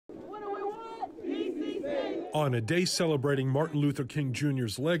On a day celebrating Martin Luther King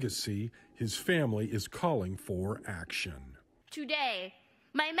Jr.'s legacy, his family is calling for action. Today,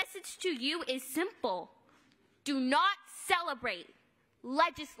 my message to you is simple. Do not celebrate,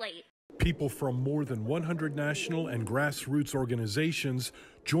 legislate. People from more than 100 national and grassroots organizations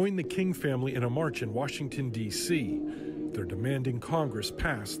joined the King family in a march in Washington, D.C. They're demanding Congress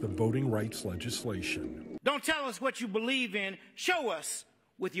pass the voting rights legislation. Don't tell us what you believe in. Show us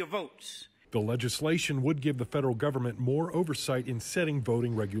with your votes. The legislation would give the federal government more oversight in setting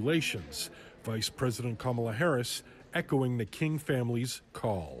voting regulations. Vice President Kamala Harris echoing the King family's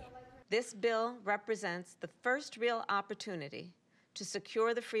call. This bill represents the first real opportunity to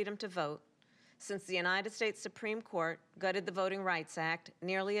secure the freedom to vote since the United States Supreme Court gutted the Voting Rights Act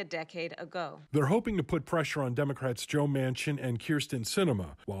nearly a decade ago. They're hoping to put pressure on Democrats Joe Manchin and Kyrsten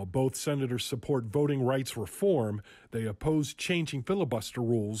Sinema. While both senators support voting rights reform, they oppose changing filibuster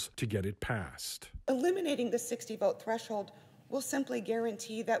rules to get it passed. Eliminating the 60-vote threshold will simply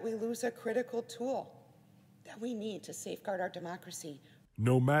guarantee that we lose a critical tool that we need to safeguard our democracy.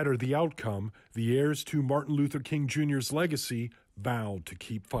 No matter the outcome, the heirs to Martin Luther King Jr.'s legacy vowed to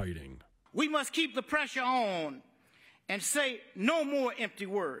keep fighting. We must keep the pressure on and say no more empty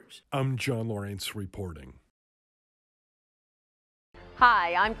words. I'm John Lawrence reporting.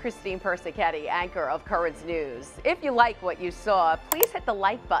 Hi, I'm Christine Persichetti, anchor of Currents News. If you like what you saw, please hit the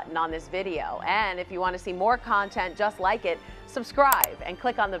like button on this video. And if you want to see more content just like it, subscribe and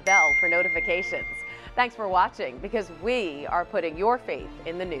click on the bell for notifications. Thanks for watching, because we are putting your faith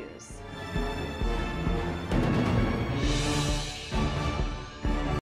in the news.